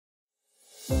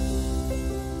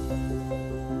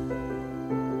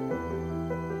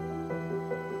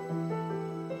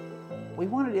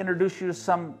wanted to introduce you to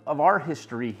some of our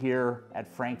history here at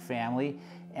Frank Family,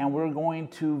 and we're going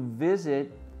to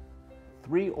visit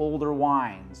 3 older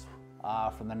wines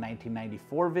from the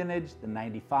 1994 vintage, the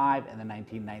 95, and the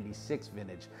 1996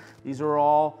 vintage. These are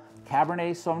all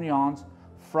Cabernet Sauvignons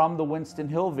from the Winston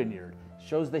Hill Vineyard.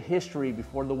 Shows the history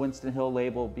before the Winston Hill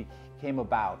label came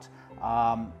about.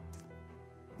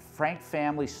 Frank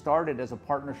Family started as a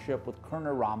partnership with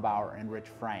Frank-Rombauer and Rich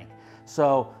Frank.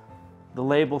 So the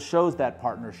label shows that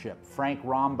partnership,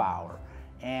 Frank-Rombauer.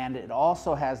 And it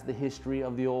also has the history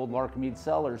of the old Larkmead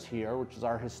Cellars here, which is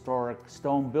our historic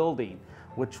stone building,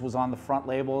 which was on the front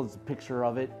label. There's a picture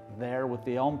of it there with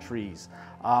the elm trees.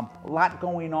 A lot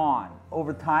going on.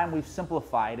 Over time, we've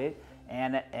simplified it,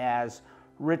 and as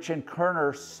Rich and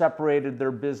Kerner separated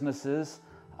their businesses,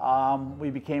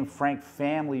 we became Frank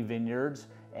Family Vineyards,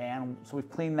 and so we've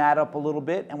cleaned that up a little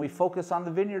bit, and we focus on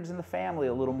the vineyards and the family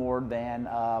a little more than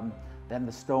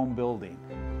the stone building.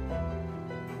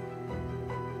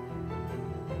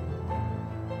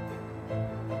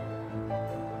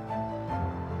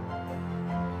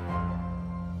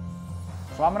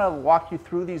 So I'm going to walk you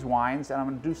through these wines, and I'm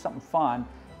going to do something fun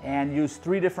and use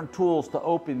 3 different tools to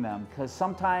open them, because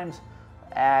sometimes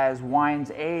as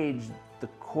wines age, the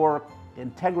cork, the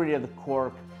integrity of the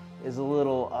cork is a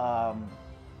little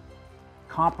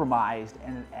compromised,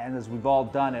 and as we've all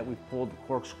done it, we've pulled the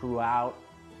corkscrew out,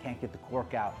 can't get the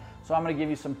cork out. So I'm going to give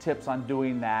you some tips on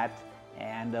doing that,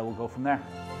 and we'll go from there.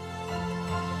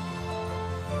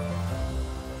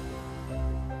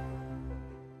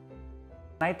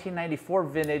 The 1994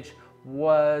 vintage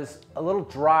was a little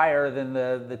drier than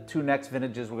the 2 next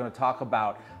vintages we're going to talk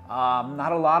about.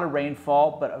 Not a lot of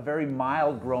rainfall, but a very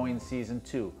mild growing season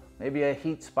too. Maybe a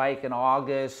heat spike in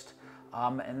August,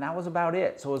 and that was about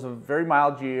it. So it was a very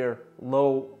mild year,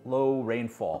 low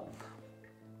rainfall.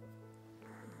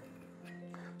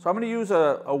 So I'm going to use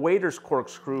a waiter's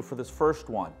corkscrew for this first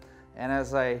one. And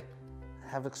as I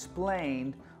have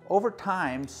explained, over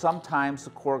time, sometimes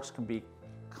the corks can be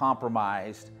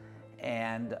compromised,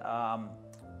 and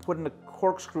putting the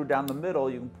corkscrew down the middle,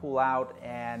 you can pull out,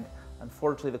 and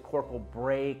unfortunately the cork will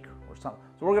break or something.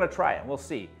 So we're going to try it, we'll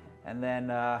see, and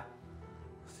then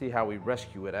see how we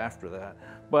rescue it after that.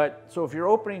 But so if you're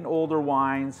opening older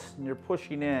wines and you're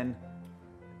pushing in,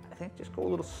 I think just go a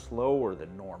little slower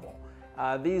than normal.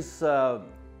 These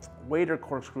waiter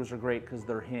corkscrews are great because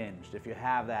they're hinged, if you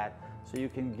have that, so you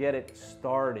can get it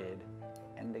started.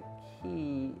 And the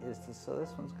key is to, so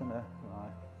this one's gonna,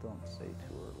 don't say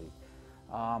too early.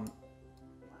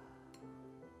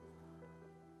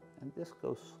 And this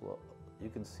goes slow. You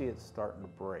can see it's starting to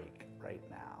break right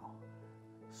now.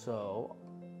 So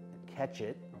catch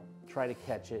it, try to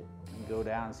catch it, and go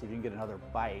down and see if you can get another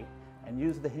bite, and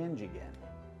use the hinge again.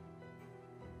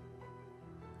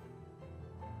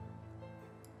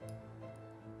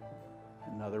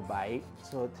 Another bite.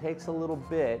 So it takes a little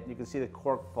bit. You can see the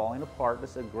cork falling apart.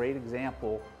 This is a great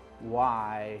example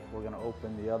why we're going to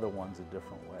open the other ones a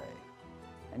different way.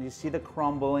 And you see the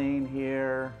crumbling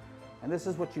here, and this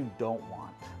is what you don't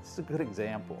want. This is a good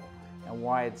example, and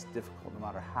why it's difficult no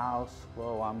matter how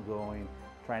slow I'm going,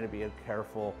 trying to be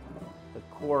careful. The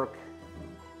cork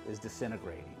is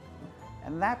disintegrating,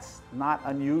 and that's not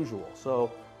unusual.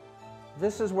 So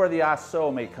this is where the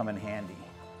Asso may come in handy.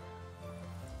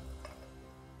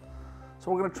 So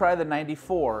we're going to try the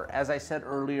 94. As I said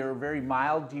earlier, very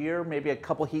mild year, maybe a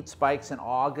couple heat spikes in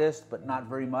August, but not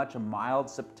very much, a mild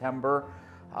September,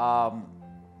 and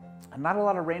not a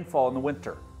lot of rainfall in the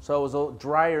winter. So it was a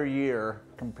drier year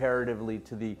comparatively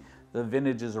to the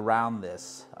vintages around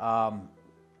this.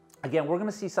 Again, we're going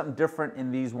to see something different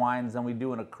in these wines than we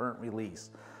do in a current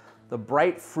release. The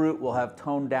bright fruit will have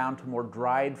toned down to more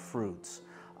dried fruits.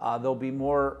 There'll be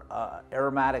more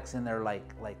aromatics in there like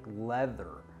leather.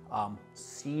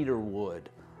 Cedar wood,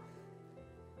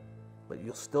 but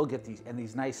you'll still get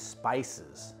these nice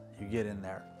spices you get in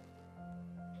there.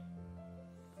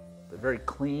 They're very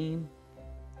clean.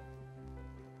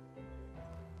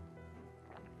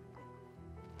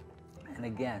 And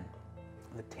again,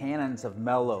 the tannins have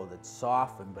mellowed, it's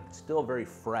softened, but it's still very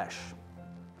fresh.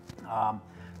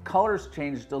 Colors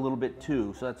changed a little bit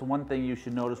too, so that's one thing you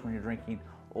should notice when you're drinking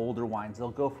older wines. They'll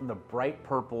go from the bright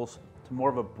purples to more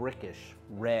of a brickish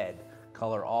red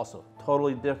color also.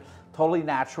 Totally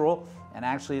natural, and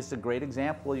actually it's a great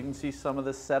example. You can see some of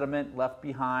the sediment left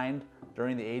behind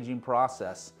during the aging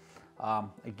process.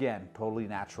 Again, totally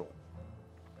natural.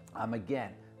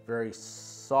 Again, very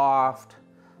soft,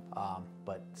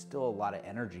 but still a lot of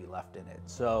energy left in it.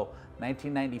 So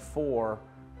 1994,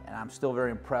 and I'm still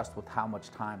very impressed with how much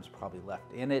time is probably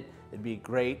left in it. It'd be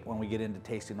great when we get into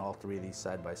tasting all 3 of these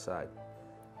side by side.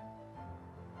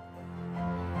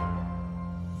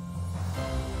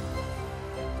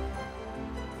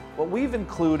 What we've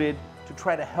included to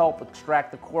try to help extract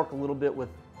the cork a little bit with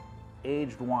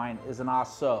aged wine is an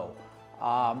Asso.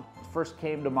 First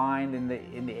came to mind in the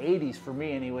 80s for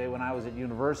me anyway, when I was at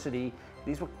university.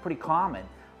 These were pretty common.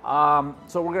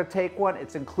 So we're going to take one.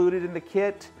 It's included in the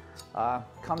kit.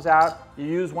 Comes out. You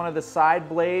use one of the side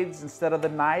blades instead of the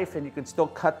knife, and you can still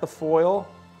cut the foil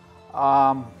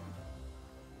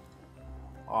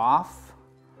off.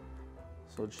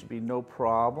 So it should be no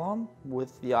problem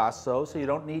with the Asso. So you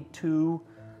don't need two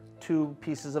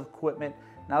pieces of equipment.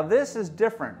 Now this is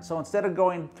different. So instead of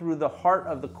going through the heart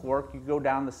of the cork, you go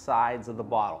down the sides of the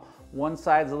bottle. One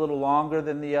side's a little longer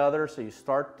than the other, so you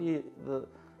start the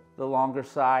longer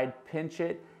side, pinch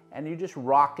it, and you just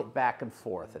rock it back and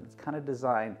forth. And it's kind of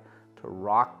designed to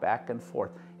rock back and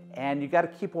forth. And you got to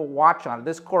keep a watch on it.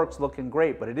 This cork's looking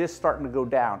great, but it is starting to go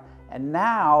down. And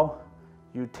now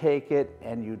you take it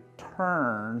and you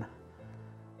turn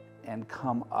and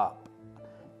come up.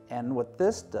 And what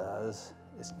this does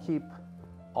is keep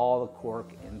all the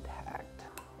cork intact.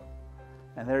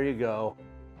 And there you go.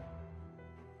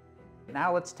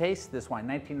 Now let's taste this wine,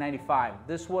 1995.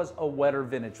 This was a wetter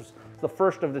vintage. It was the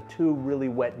first of the two really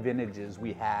wet vintages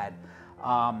we had.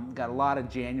 Got a lot of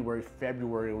January,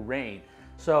 February rain.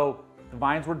 So the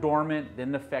vines were dormant,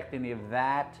 didn't affect any of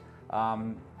that.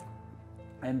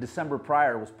 And December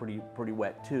prior was pretty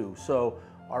wet too. So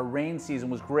our rain season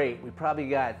was great.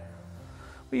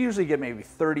 We usually get maybe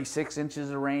 36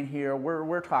 inches of rain here.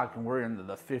 We're talking, we're into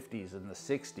the 50s and the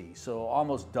 60s, so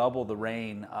almost double the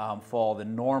rain fall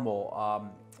than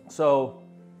normal. So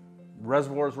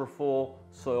reservoirs were full,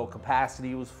 soil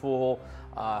capacity was full,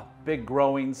 big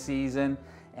growing season.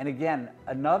 And again,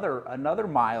 another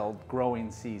mild growing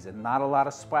season, not a lot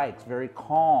of spikes, very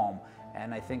calm.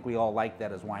 And I think we all like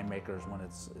that as winemakers when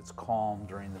it's calm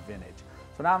during the vintage.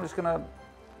 So now I'm just gonna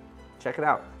check it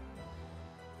out.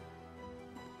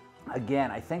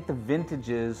 Again, I think the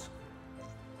vintages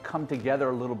come together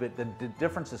a little bit, the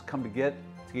differences come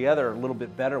together a little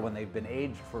bit better when they've been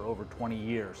aged for over 20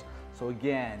 years. So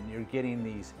again, you're getting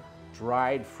these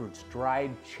dried fruits,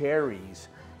 dried cherries,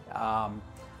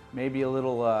 maybe a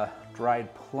little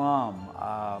dried plum,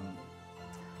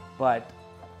 but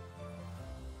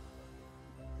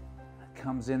it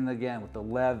comes in again with the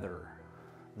leather,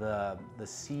 the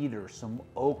cedar, some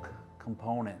oak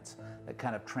components that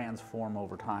kind of transform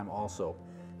over time also.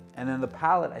 And then the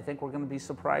palate, I think we're going to be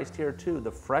surprised here too,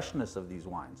 the freshness of these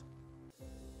wines.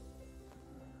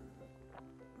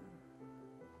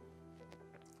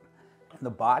 And the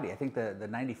body, I think the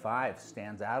 95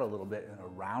 stands out a little bit in the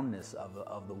roundness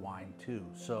of the wine too.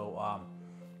 So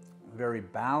very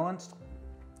balanced,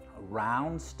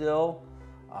 round still.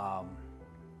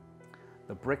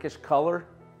 The brickish color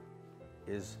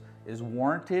is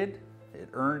warranted. It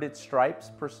earned its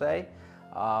stripes per se,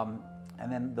 and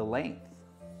then the length.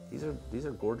 These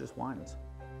are gorgeous wines.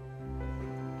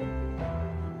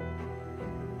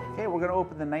 Okay, we're going to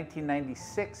open the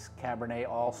 1996 Cabernet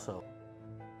also.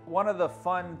 One of the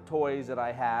fun toys that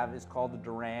I have is called the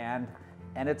Durand,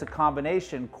 and it's a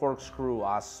combination corkscrew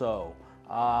Asso,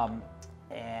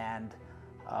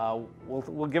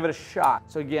 we'll give it a shot.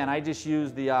 So again, I just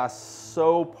use the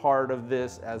Asso part of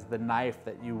this as the knife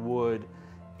that you would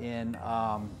in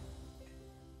a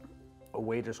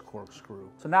waiter's corkscrew.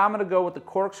 So now I'm going to go with the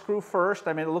corkscrew first.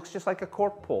 I mean, it looks just like a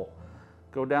cork pull.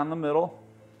 Go down the middle.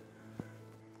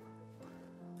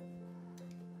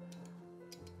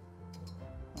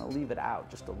 I'll leave it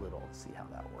out just a little and see how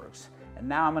that works. And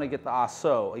now I'm going to get the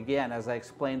Asso. Again, as I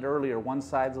explained earlier, one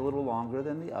side's a little longer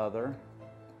than the other.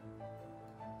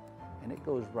 And it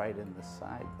goes right in the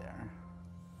side there.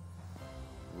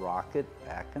 Rock it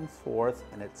back and forth,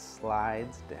 and it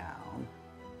slides down,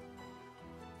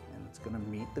 and it's going to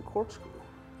meet the corkscrew.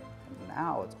 And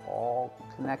now it's all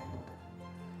connected,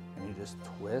 and you just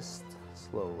twist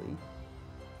slowly.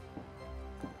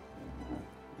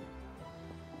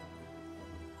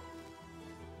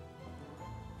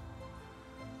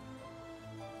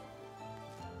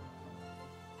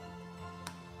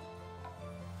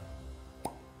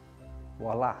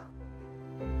 Voila.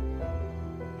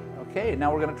 Okay,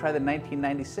 now we're going to try the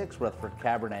 1996 Rutherford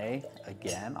Cabernet,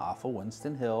 again, off of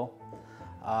Winston Hill.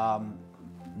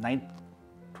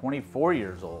 24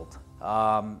 years old.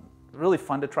 Really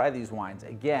fun to try these wines.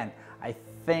 Again, I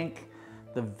think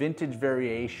the vintage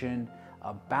variation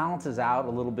balances out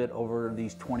a little bit over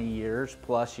these 20 years,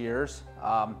 plus years.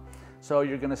 So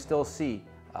you're going to still see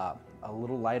a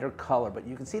little lighter color, but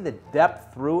you can see the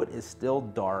depth through it is still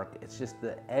dark. It's just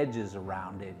the edges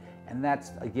around it. And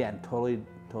that's, again,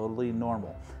 totally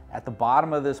normal. At the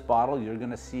bottom of this bottle, you're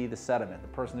going to see the sediment. The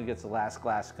person who gets the last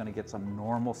glass is going to get some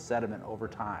normal sediment over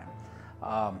time.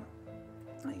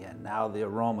 Again, now the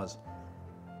aromas,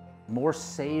 more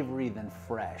savory than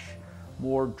fresh,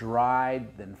 more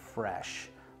dried than fresh.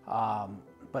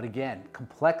 But again,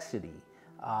 complexity,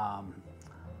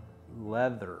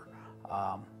 leather,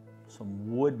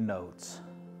 some wood notes,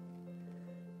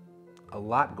 a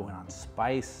lot going on,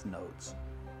 spice notes.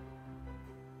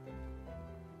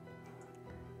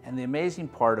 And the amazing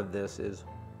part of this is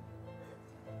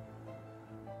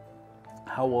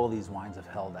how well these wines have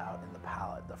held out in the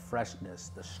palate, the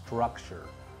freshness, the structure,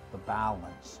 the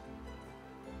balance,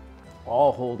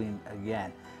 all holding,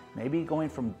 again, maybe going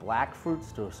from black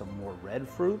fruits to some more red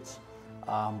fruits,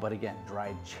 but again,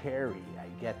 dried cherry, I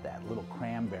get that, little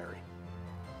cranberry.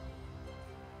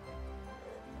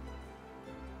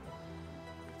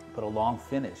 But a long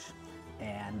finish.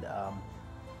 And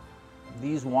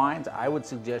these wines, I would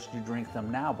suggest you drink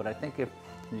them now, but I think if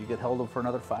you could hold them for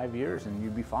another 5 years and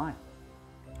you'd be fine.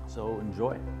 So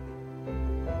enjoy.